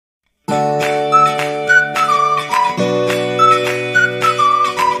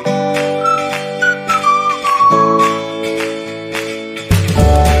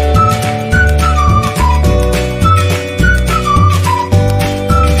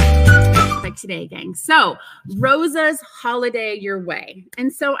today, gang. So Rosa's Holiday Your Way.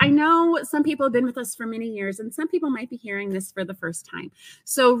 And so I know some people have been with us for many years, and some people might be hearing this for the first time.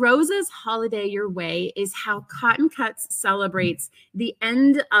 So Rosa's Holiday Your Way is how Cotton Cuts celebrates the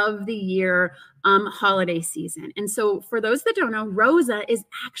end of the year holiday season. And so for those that don't know, Rosa is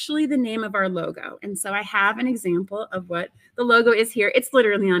actually the name of our logo. And so I have an example of what the logo is here. It's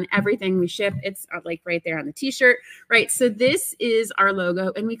literally on everything we ship. It's like right there on the t-shirt, right? So this is our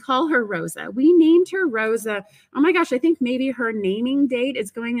logo, and we call her Rosa. We named her Rosa. Oh my gosh, I think maybe her naming date is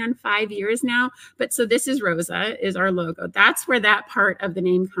going on 5 years now. But so this is Rosa, is our logo. That's where that part of the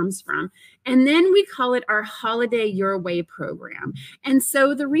name comes from. And then we call it our Holiday Your Way program. And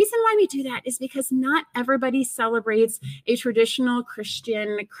so the reason why we do that is because not everybody celebrates a traditional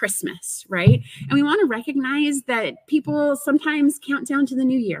Christian Christmas, right? And we want to recognize that people sometimes count down to the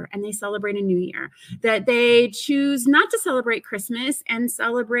new year and they celebrate a new year, that they choose not to celebrate Christmas and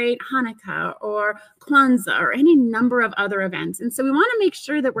celebrate Hanukkah or Kwanzaa or any number of other events. And so we want to make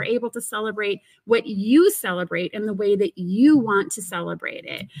sure that we're able to celebrate what you celebrate in the way that you want to celebrate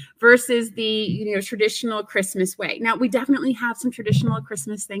it versus the traditional Christmas way. Now, we definitely have some traditional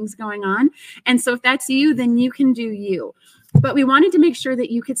Christmas things going on. And so if that's you, then you can do you. But we wanted to make sure that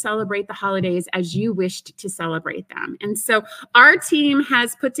you could celebrate the holidays as you wished to celebrate them. And so our team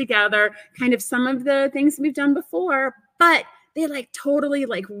has put together kind of some of the things we've done before, but they totally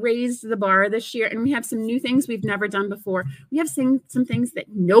raised the bar this year. And we have some new things we've never done before. We have some things that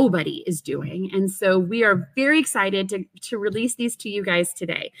nobody is doing. And so we are very excited to release these to you guys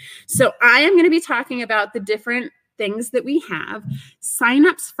today. So I am going to be talking about the different things that we have.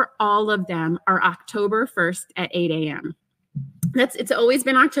 Signups for all of them are October 1st at 8 a.m. It's always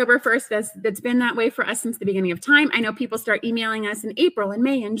been October 1st. That's been that way for us since the beginning of time. I know people start emailing us in April and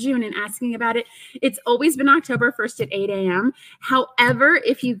May and June and asking about it. It's always been October 1st at 8 a.m. However,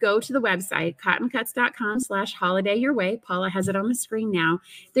 if you go to the website, cottoncuts.com/holidayyourway, Paula has it on the screen now.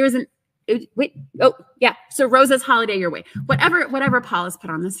 There's so Rosa's Holiday Your Way. Whatever Paula's put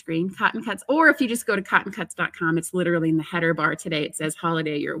on the screen, Cotton Cuts, or if you just go to cottoncuts.com, it's literally in the header bar today. It says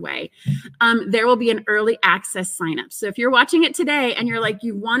Holiday Your Way. There will be an early access sign up. So if you're watching it today and you're like,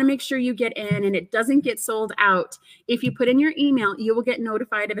 you want to make sure you get in and it doesn't get sold out, if you put in your email, you will get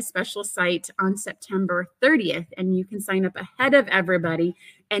notified of a special site on September 30th, and you can sign up ahead of everybody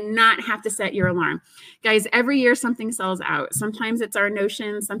and not have to set your alarm. Guys, every year something sells out. Sometimes it's our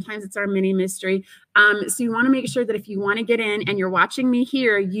Notion, sometimes it's our mini mystery. So you want to make sure that if you want to get in and you're watching me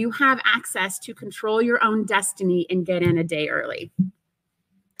here, you have access to control your own destiny and get in a day early.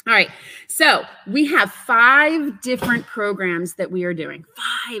 All right, so we have 5 different programs that we are doing.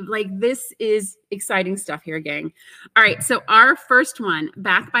 5, this is exciting stuff here, gang. All right, so our first one,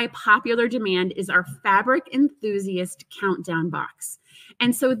 backed by popular demand, is our Fabric Enthusiast Countdown Box.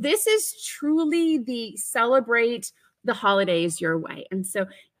 And so this is truly the celebrate the holidays your way. And so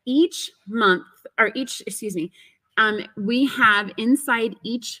each month, we have inside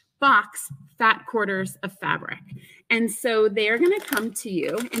each box fat quarters of fabric. And so they're going to come to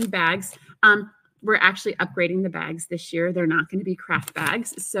you in bags. We're actually upgrading the bags this year. They're not going to be craft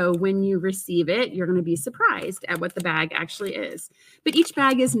bags. So when you receive it, you're going to be surprised at what the bag actually is. But each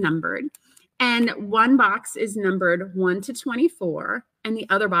bag is numbered. And one box is numbered 1 to 24, and the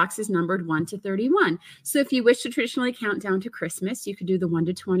other box is numbered 1 to 31. So if you wish to traditionally count down to Christmas, you could do the 1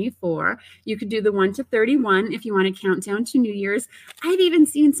 to 24. You could do the 1 to 31 if you want to count down to New Year's. I've even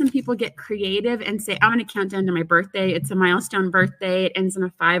seen some people get creative and say, I'm going to count down to my birthday. It's a milestone birthday. It ends in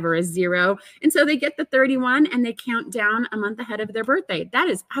a 5 or a 0. And so they get the 31 and they count down a month ahead of their birthday. That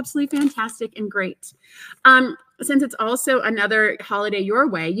is absolutely fantastic and great. Since it's also another Holiday Your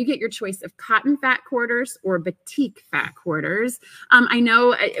Way, you get your choice of cotton fat quarters or batik fat quarters. I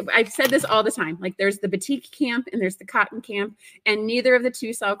know I've said this all the time, there's the batik camp and there's the cotton camp, and neither of the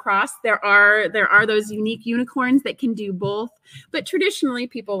two sell cross. There are those unique unicorns that can do both, but traditionally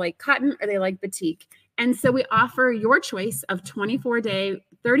people like cotton or they like batik. And so we offer your choice of 24-day,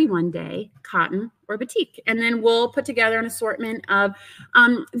 31-day cotton or batik. And then we'll put together an assortment of,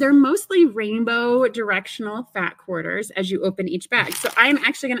 they're mostly rainbow directional fat quarters as you open each bag. So I'm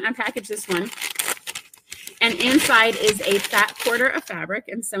actually going to unpackage this one. And inside is a fat quarter of fabric.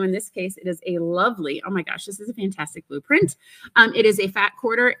 And so in this case, it is a lovely, oh my gosh, this is a fantastic blueprint. It is a fat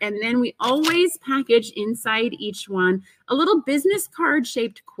quarter. And then we always package inside each one a little business card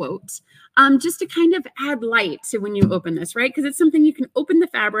shaped quote, just to kind of add light to when you open this, right? Because it's something you can open the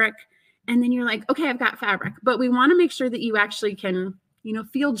fabric and then you're like, okay, I've got fabric. But we want to make sure that you actually can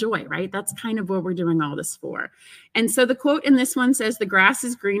feel joy, right? That's kind of what we're doing all this for. And so the quote in this one says, the grass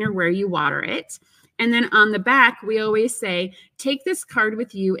is greener where you water it. And then on the back, we always say, take this card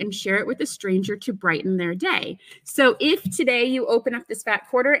with you and share it with a stranger to brighten their day. So if today you open up this fat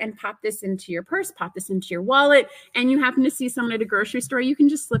quarter and pop this into your purse, pop this into your wallet, and you happen to see someone at a grocery store, you can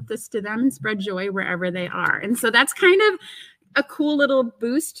just slip this to them and spread joy wherever they are. And so that's kind of a cool little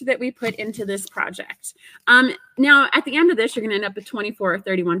boost that we put into this project. Now, at the end of this, you're going to end up with 24 or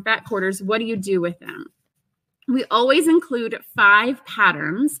 31 fat quarters. What do you do with them? We always include 5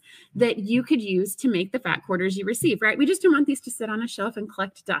 patterns that you could use to make the fat quarters you receive, right? We just don't want these to sit on a shelf and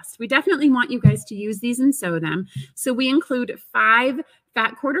collect dust. We definitely want you guys to use these and sew them. So we include 5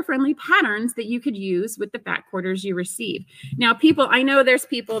 fat quarter friendly patterns that you could use with the fat quarters you receive. Now, people, I know there's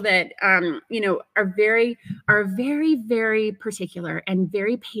people that, you know, are very, very particular and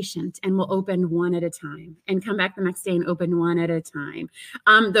very patient and will open one at a time and come back the next day and open one at a time.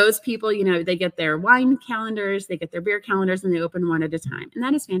 Those people, you know, they get their wine calendars, they get their beer calendars, and they open one at a time. And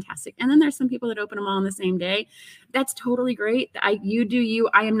that is fantastic. And then there's some people that open them all on the same day. That's totally great. You do you.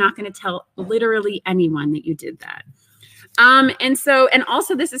 I am not going to tell literally anyone that you did that. And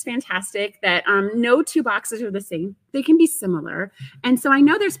also this is fantastic that no 2 boxes are the same. They can be similar. And so I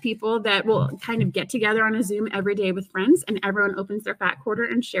know there's people that will kind of get together on a Zoom every day with friends, and everyone opens their fat quarter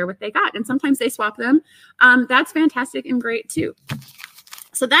and share what they got. And sometimes they swap them. That's fantastic and great too.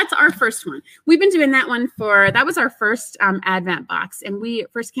 So that's our first one. We've been doing that one that was our first Advent box, and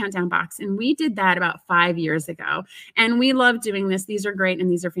first countdown box. And we did that about 5 years ago. And we love doing this. These are great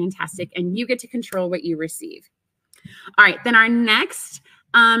and these are fantastic. And you get to control what you receive. All right, then our next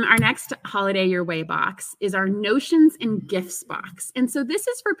holiday your way box is our notions and gifts box. And so this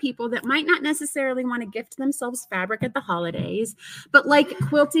is for people that might not necessarily want to gift themselves fabric at the holidays, but like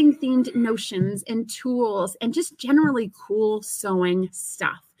quilting themed notions and tools and just generally cool sewing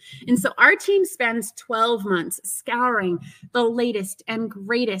stuff. And so our team spends 12 months scouring the latest and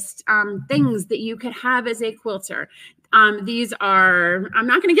greatest things that you could have as a quilter. These are, I'm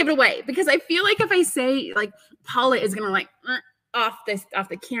not going to give it away because I feel like if I say, like, Paula is going to like off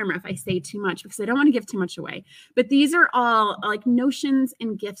the camera if I say too much, because I don't want to give too much away. But these are all like notions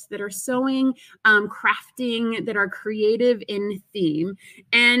and gifts that are sewing, crafting, that are creative in theme.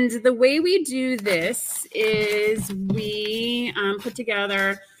 And the way we do this is we put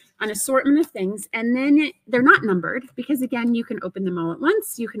together an assortment of things, and then they're not numbered because, again, you can open them all at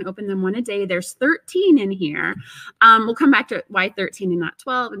once. You can open them one a day. There's 13 in here. We'll come back to why 13 and not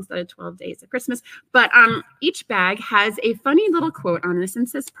 12 instead of 12 days of Christmas. But each bag has a funny little quote on this and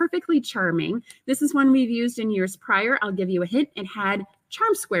says perfectly charming. This is one we've used in years prior. I'll give you a hint. It had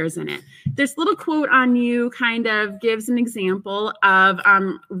charm squares in it. This little quote on you kind of gives an example of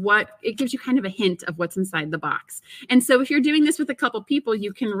it gives you kind of a hint of what's inside the box. And so if you're doing this with a couple people,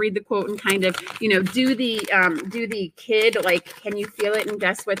 you can read the quote and kind of, you know, do the kid, like, can you feel it and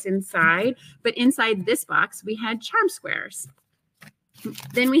guess what's inside? But inside this box, we had charm squares.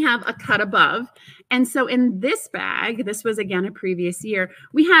 Then we have a cut above. And so in this bag, this was again a previous year,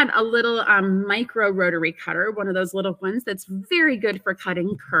 we had a little micro rotary cutter, one of those little ones that's very good for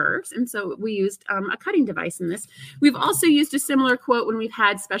cutting curves. And so we used a cutting device in this. We've also used a similar quote when we've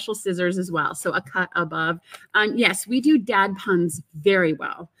had special scissors as well. So a cut above. Yes, we do dad puns very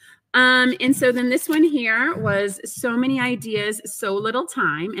well. And so then this one here was so many ideas, so little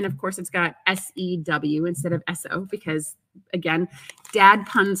time. And of course it's got SEW instead of SO because, again, dad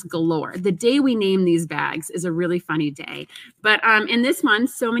puns galore. The day we name these bags is a really funny day. But in this one,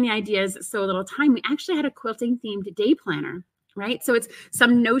 so many ideas, so little time, we actually had a quilting themed day planner. Right? So it's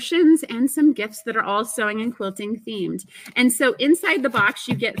some notions and some gifts that are all sewing and quilting themed. And so inside the box,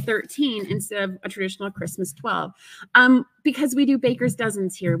 you get 13 instead of a traditional Christmas 12. Because we do baker's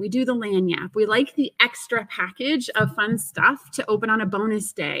dozens here. We do the lanyap. We like the extra package of fun stuff to open on a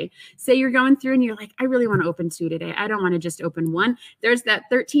bonus day. Say you're going through and you're like, I really want to open 2 today. I don't want to just open 1. There's that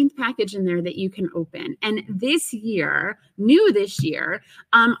 13th package in there that you can open. And this year, new this year,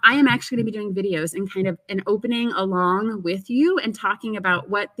 I am actually going to be doing videos and kind of an opening along with you and talking about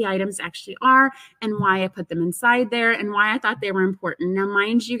what the items actually are and why I put them inside there and why I thought they were important. Now,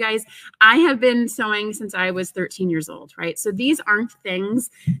 mind you guys, I have been sewing since I was 13 years old, right? So these aren't things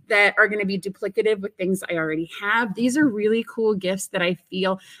that are going to be duplicative with things I already have. These are really cool gifts that I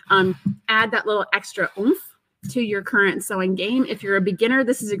feel add that little extra oomph to your current sewing game. If you're a beginner,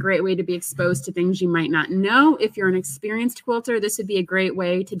 this is a great way to be exposed to things you might not know. If you're an experienced quilter, this would be a great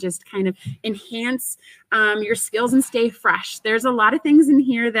way to just kind of enhance your skills and stay fresh. There's a lot of things in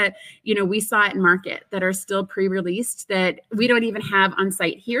here that, you know, we saw at market that are still pre-released that we don't even have on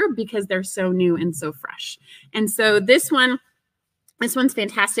site here because they're so new and so fresh. And so this one, This one's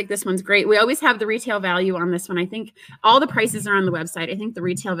fantastic. This one's great. We always have the retail value on this one. I think all the prices are on the website. I think the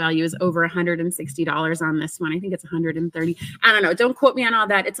retail value is over $160 on this one. I think it's 130. I don't know. Don't quote me on all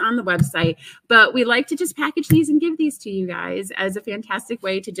that. It's on the website. But we like to just package these and give these to you guys as a fantastic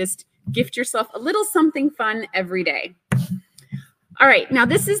way to just gift yourself a little something fun every day. All right, now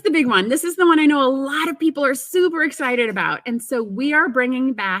this is the big one. This is the one I know a lot of people are super excited about. And so we are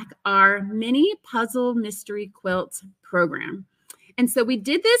bringing back our mini puzzle mystery quilt program. And so we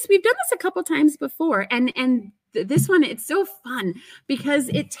did this, we've done this a couple times before. And this one, it's so fun because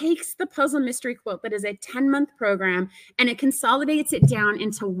it takes the puzzle mystery quilt that is a 10-month program and it consolidates it down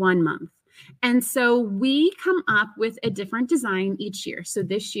into 1 month. And so we come up with a different design each year. So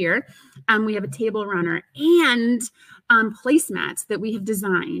this year, we have a table runner and placemats that we have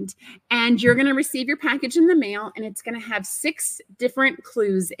designed. And you're going to receive your package in the mail, and it's going to have 6 different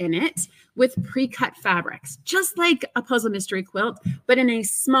clues in it with pre-cut fabrics, just like a puzzle mystery quilt, but in a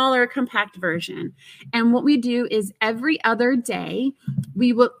smaller, compact version. And what we do is every other day,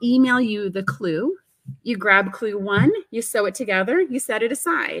 we will email you the clue. You grab clue 1, you sew it together, you set it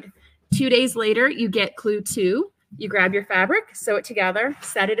aside. 2 days later, you get clue 2. You grab your fabric, sew it together,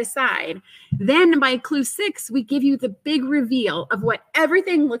 set it aside. Then by clue 6, we give you the big reveal of what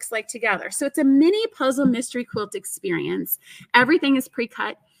everything looks like together. So it's a mini puzzle mystery quilt experience. Everything is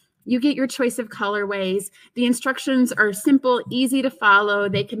pre-cut. You get your choice of colorways. The instructions are simple, easy to follow.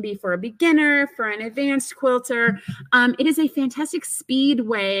 They can be for a beginner, for an advanced quilter. It is a fantastic speed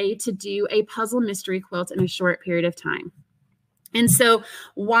way to do a puzzle mystery quilt in a short period of time. And so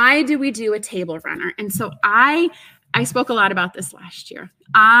why do we do a table runner? And so I spoke a lot about this last year.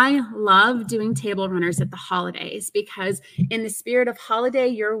 I love doing table runners at the holidays because in the spirit of holiday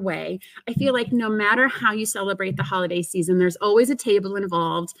your way, I feel like no matter how you celebrate the holiday season, there's always a table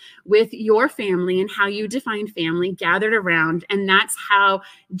involved with your family and how you define family gathered around. And that's how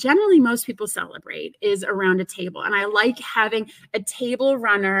generally most people celebrate, is around a table. And I like having a table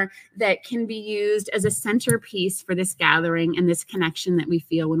runner that can be used as a centerpiece for this gathering and this connection that we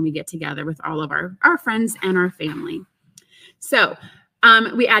feel when we get together with all of our friends and our family. So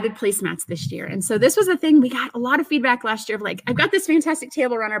we added placemats this year. And so this was a thing, we got a lot of feedback last year of like, I've got this fantastic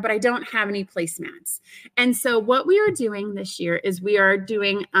table runner, but I don't have any placemats. And so what we are doing this year is we are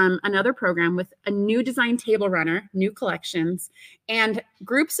doing another program with a new design table runner, new collections, and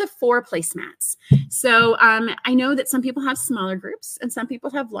groups of 4 placemats. So I know that some people have smaller groups and some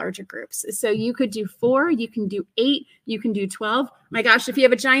people have larger groups. So you could do 4, you can do 8, you can do 12. My gosh, if you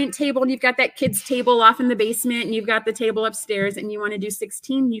have a giant table and you've got that kid's table off in the basement and you've got the table upstairs and you want to do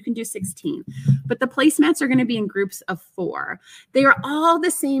 16, you can do 16. But the placemats are going to be in groups of 4. They are all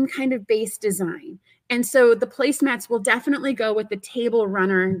the same kind of base design. And so the placemats will definitely go with the table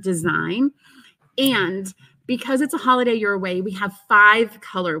runner design. And because it's a holiday your way, we have 5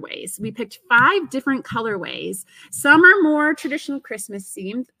 colorways. We picked 5 different colorways. Some are more traditional Christmas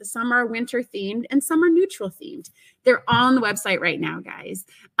themed, some are winter themed, and some are neutral themed. They're all on the website right now, guys.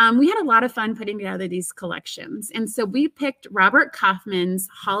 We had a lot of fun putting together these collections. And so we picked Robert Kaufman's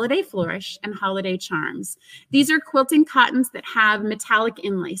Holiday Flourish and Holiday Charms. These are quilting cottons that have metallic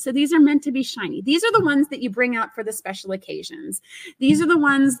inlay. So these are meant to be shiny. These are the ones that you bring out for the special occasions. These are the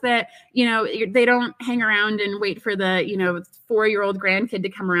ones that, you know, they don't hang around and wait for the, you know, 4-year-old grandkid to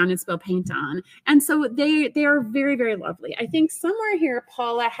come around and spill paint on. And so they are very, very lovely. I think somewhere here,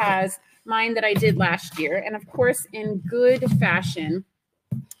 Paula has mine that I did last year. And of course, in good fashion,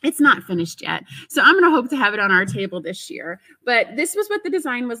 it's not finished yet. So I'm going to hope to have it on our table this year. But this was what the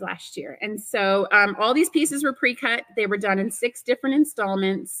design was last year. And so all these pieces were pre-cut. They were done in 6 different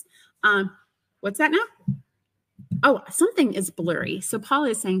installments. What's that now? Oh, something is blurry. So Paula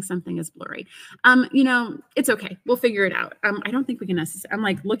is saying something is blurry. You know, it's okay. We'll figure it out. I don't think we can necessarily. I'm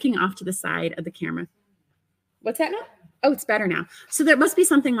like looking off to the side of the camera. What's that now? Oh, it's better now. So there must be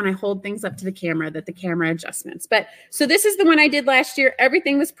something when I hold things up to the camera, that the camera adjustments. But so this is the one I did last year.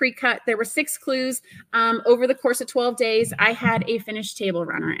 Everything was pre-cut. There were 6 clues. Over the course of 12 days, I had a finished table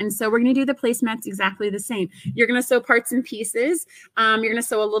runner. And so we're going to do the placemats exactly the same. You're going to sew parts and pieces. You're going to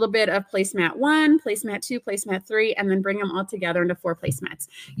sew a little bit of placemat 1, placemat 2, placemat 3, and then bring them all together into 4 placemats.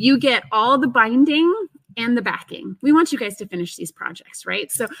 You get all the binding and the backing. We want you guys to finish these projects,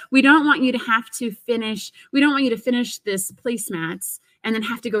 right? So we don't want you to have to finish, we don't want you to finish this placemats and then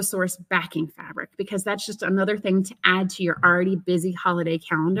have to go source backing fabric, because that's just another thing to add to your already busy holiday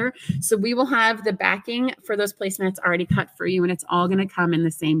calendar. So we will have the backing for those placemats already cut for you, and it's all going to come in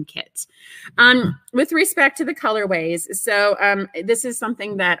the same kit. With respect to the colorways, so this is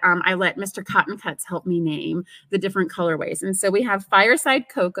something that I let Mr. Cotton Cuts help me name the different colorways. And so we have Fireside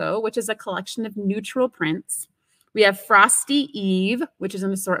Cocoa, which is a collection of neutral prints. We have Frosty Eve, which is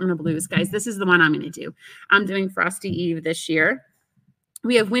an assortment of blues. Guys, this is the one I'm going to do. I'm doing Frosty Eve this year.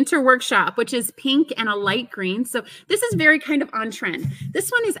 We have Winter Workshop, which is pink and a light green. So this is very kind of on trend.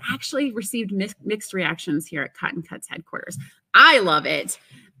 This one has actually received mixed reactions here at Cotton Cuts headquarters. I love it.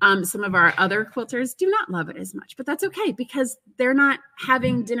 Some of our other quilters do not love it as much, but that's okay because they're not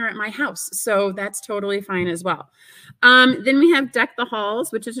having dinner at my house. So that's totally fine as well. Then we have Deck the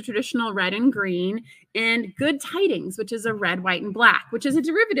Halls, which is a traditional red and green, and Good Tidings, which is a red, white, and black, which is a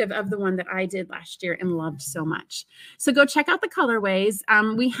derivative of the one that I did last year and loved so much. So go check out the colorways.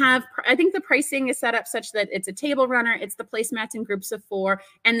 We have, I think the pricing is set up such that it's a table runner, it's the placemats in groups of 4,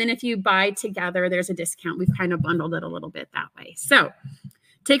 and then if you buy together, there's a discount. We've kind of bundled it a little bit that way. So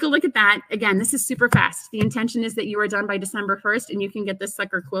take a look at that. Again, this is super fast. The intention is that you are done by December 1st and you can get this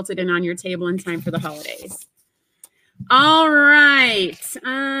sucker quilted and on your table in time for the holidays. All right.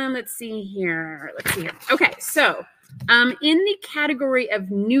 Let's see here. Okay, so in the category of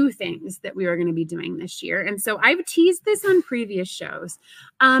new things that we are going to be doing this year, and so I've teased this on previous shows.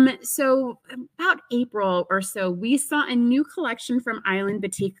 So about April or so, we saw a new collection from Island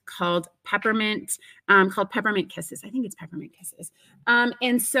Boutique called Peppermint Kisses. I think it's Peppermint Kisses.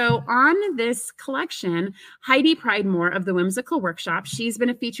 And so on this collection, Heidi Pridemore of the Whimsical Workshop, she's been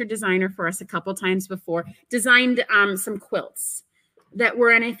a featured designer for us a couple times before, designed some quilts that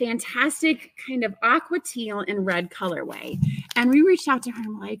were in a fantastic kind of aqua teal and red colorway. And we reached out to her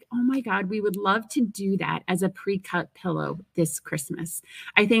and we're like, oh my God, we would love to do that as a pre-cut pillow this Christmas.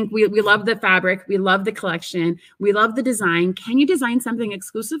 I think we love the fabric. We love the collection. We love the design. Can you design something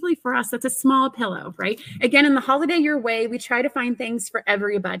exclusively for us that's a small pillow, right? Again, in the holiday your way, we try to find things for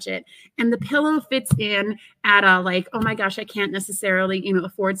every budget. And the pillow fits in at a like, oh my gosh, I can't necessarily,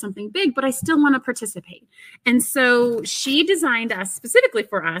 afford something big, but I still want to participate. And so she designed us specifically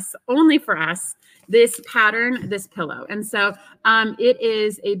for us, only for us, this pattern, this pillow. And so it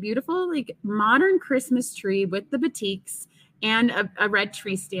is a beautiful, like modern Christmas tree with the batiks and a red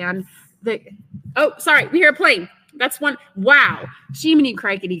tree stand. Oh, sorry, we hear a plane. That's one. Wow. Jiminy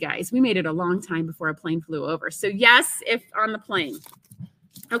crikety, guys. We made it a long time before a plane flew over. So yes, if on the plane.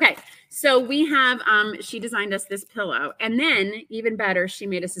 Okay. So we have, she designed us this pillow, and then even better, she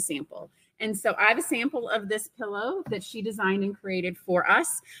made us a sample. And so I have a sample of this pillow that she designed and created for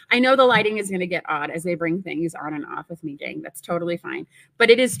us. I know the lighting is going to get odd as they bring things on and off with me, gang. That's totally fine. But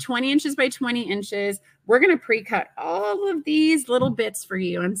it is 20 inches by 20 inches. We're going to pre-cut all of these little bits for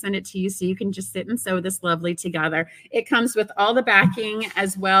you and send it to you so you can just sit and sew this lovely together. It comes with all the backing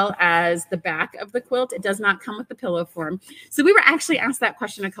as well as the back of the quilt. It does not come with the pillow form. So we were actually asked that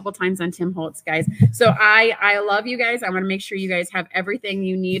question a couple times on Tim Holtz, guys. So I love you guys. I want to make sure you guys have everything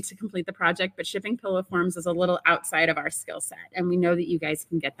you need to complete the project, but shipping pillow forms is a little outside of our skill set. And we know that you guys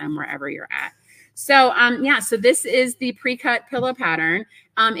can get them wherever you're at. So yeah, so this is the pre-cut pillow pattern.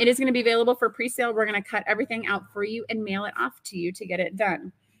 It is going to be available for pre-sale. We're going to cut everything out for you and mail it off to you to get it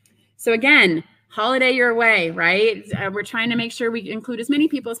done. So again, holiday your way, right? We're trying to make sure we include as many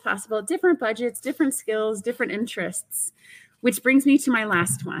people as possible, different budgets, different skills, different interests, which brings me to my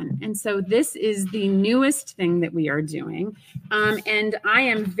last one. And so this is the newest thing that we are doing. And I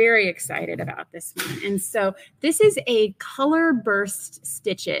am very excited about this one. And so this is a color burst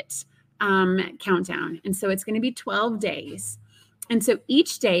stitch it countdown. And so it's going to be 12 days. And so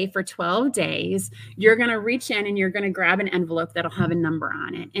each day for 12 days, you're going to reach in and you're going to grab an envelope that'll have a number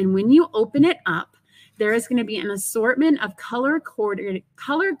on it. And when you open it up, there is going to be an assortment of color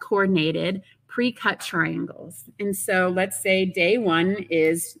coordinated pre-cut triangles. And so let's say day 1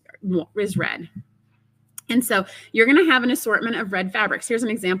 is red. And so you're going to have an assortment of red fabrics. Here's an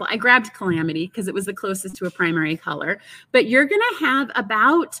example. I grabbed Calamity because it was the closest to a primary color, but you're going to have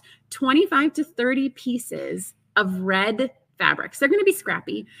about 25 to 30 pieces of red fabrics. They're going to be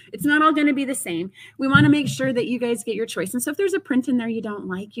scrappy. It's not all going to be the same. We want to make sure that you guys get your choice. And so if there's a print in there you don't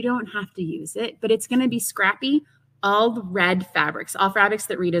like, you don't have to use it, but it's going to be scrappy, all red fabrics, all fabrics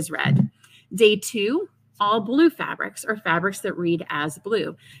that read as red. Day 2, all blue fabrics or fabrics that read as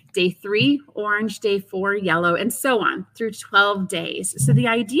blue. Day 3, orange. Day 4, yellow, and so on through 12 days. So the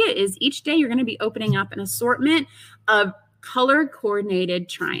idea is each day you're going to be opening up an assortment of color coordinated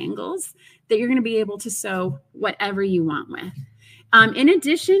triangles that you're going to be able to sew whatever you want with. In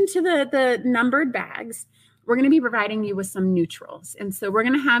addition to the numbered bags, we're going to be providing you with some neutrals. And so we're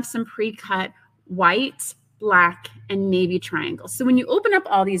going to have some pre-cut white, black, and navy triangles. So when you open up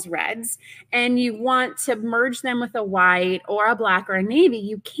all these reds and you want to merge them with a white or a black or a navy,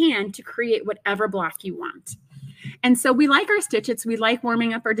 you can to create whatever block you want. And so we like our stitches. We like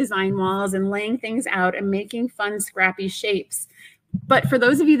warming up our design walls and laying things out and making fun, scrappy shapes. But for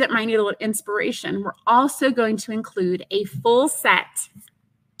those of you that might need a little inspiration, we're also going to include a full set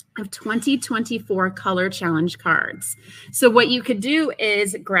of 2024 color challenge cards. So what you could do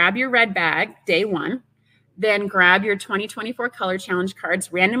is grab your red bag day one, then grab your 2024 color challenge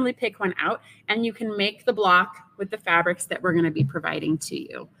cards, randomly pick one out, and you can make the block with the fabrics that we're going to be providing to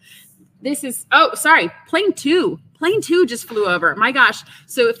you. This is, oh, sorry, plane two just flew over. My gosh.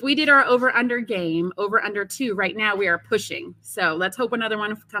 So if we did our over under game, over under 2, right now we are pushing. So let's hope another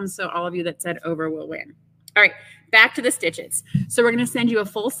one comes so all of you that said over will win. All right, back to the stitches. So we're going to send you a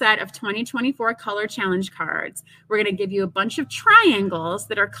full set of 2024 color challenge cards. We're going to give you a bunch of triangles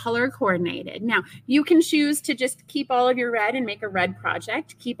that are color coordinated. Now, you can choose to just keep all of your red and make a red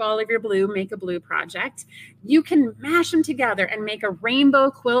project, keep all of your blue, make a blue project. You can mash them together and make a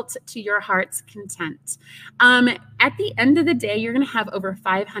rainbow quilt to your heart's content. At the end of the day, you're going to have over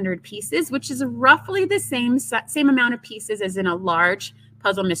 500 pieces, which is roughly the same amount of pieces as in a large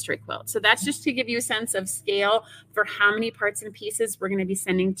puzzle mystery quilt. So that's just to give you a sense of scale for how many parts and pieces we're going to be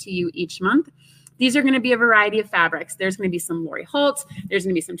sending to you each month. These are going to be a variety of fabrics. There's going to be some Lori Holt. There's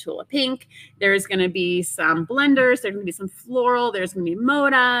going to be some Tula Pink. There's going to be some blenders. There's going to be some floral. There's going to be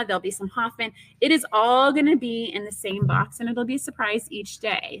Moda. There'll be some Hoffman. It is all going to be in the same box, and it'll be a surprise each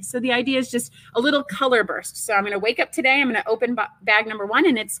day. So the idea is just a little color burst. So I'm going to wake up today. I'm going to open bag number 1,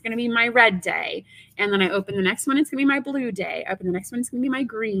 and it's going to be my red day. And then I open the next one. It's going to be my blue day. I open the next one. It's going to be my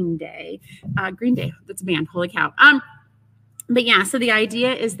green day. Green Day. That's a band. Holy cow. But yeah, so the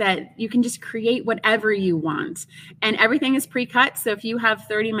idea is that you can just create whatever you want, and everything is pre-cut. So if you have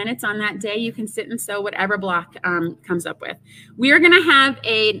 30 minutes on that day, you can sit and sew whatever block comes up with. We are going to have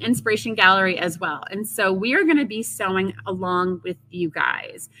an inspiration gallery as well. And so we are going to be sewing along with you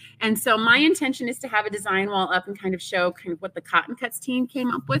guys. And so my intention is to have a design wall up and kind of show kind of what the Cotton Cuts team came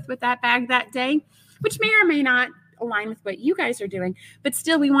up with that bag that day, which may or may not align with what you guys are doing. But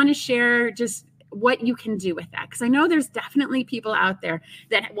still, we want to share just what you can do with that. Because I know there's definitely people out there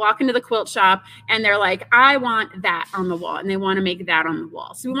that walk into the quilt shop and they're like, I want that on the wall, and they want to make that on the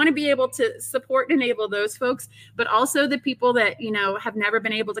wall. So we want to be able to support and enable those folks, but also the people that, you know, have never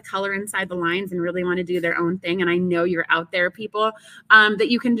been able to color inside the lines and really want to do their own thing. And I know you're out there, people, that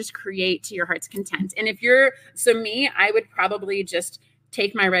you can just create to your heart's content. And if you're, so me, I would probably just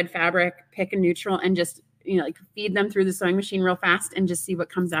take my red fabric, pick a neutral, and just, you know, like feed them through the sewing machine real fast and just see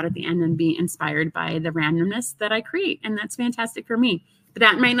what comes out at the end and be inspired by the randomness that I create. And that's fantastic for me. But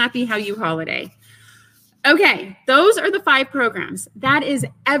that might not be how you holiday. Okay, those are the 5 programs. That is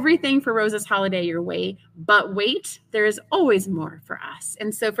everything for Rosa's Holiday Your Way. But wait, there is always more for us.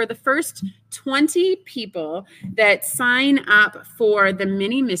 And so for the first 20 people that sign up for the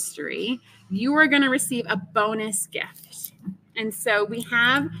mini mystery, you are going to receive a bonus gift. And so we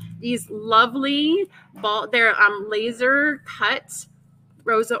have these lovely they're laser cut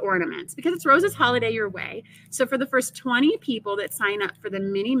Rosa ornaments because it's Rosa's Holiday Your Way. So for the first 20 people that sign up for the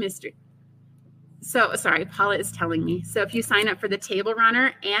mini mystery, so sorry, Paula is telling me. So if you sign up for the table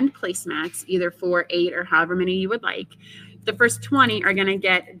runner and placemats, either for 8 or however many you would like, the first 20 are going to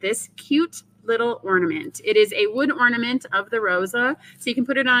get this cute little ornament. It is a wood ornament of the Rosa. So you can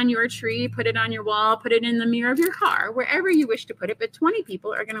put it on your tree, put it on your wall, put it in the mirror of your car, wherever you wish to put it. But 20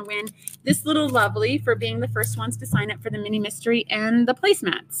 people are going to win this little lovely for being the first ones to sign up for the mini mystery and the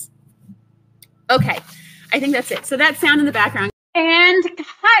placemats. Okay, I think that's it. So that sound in the background. And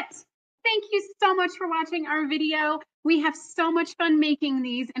cut. Thank you so much for watching our video. We have so much fun making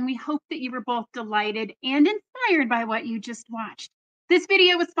these, and we hope that you were both delighted and inspired by what you just watched. This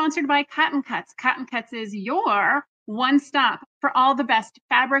video was sponsored by Cotton Cuts. Cotton Cuts is your one stop for all the best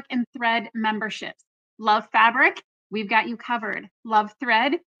fabric and thread memberships. Love fabric? We've got you covered. Love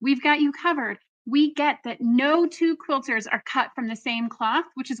thread? We've got you covered. We get that no 2 quilters are cut from the same cloth,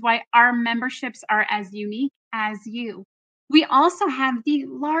 which is why our memberships are as unique as you. We also have the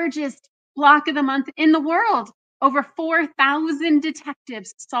largest block of the month in the world. Over 4,000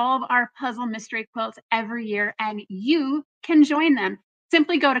 detectives solve our puzzle mystery quilts every year, and you can join them.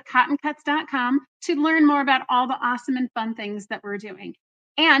 Simply go to cottoncuts.com to learn more about all the awesome and fun things that we're doing.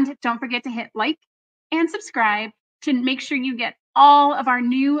 And don't forget to hit like and subscribe to make sure you get all of our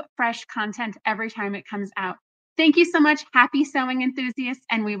new fresh content every time it comes out. Thank you so much. Happy sewing enthusiasts,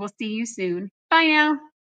 and we will see you soon. Bye now.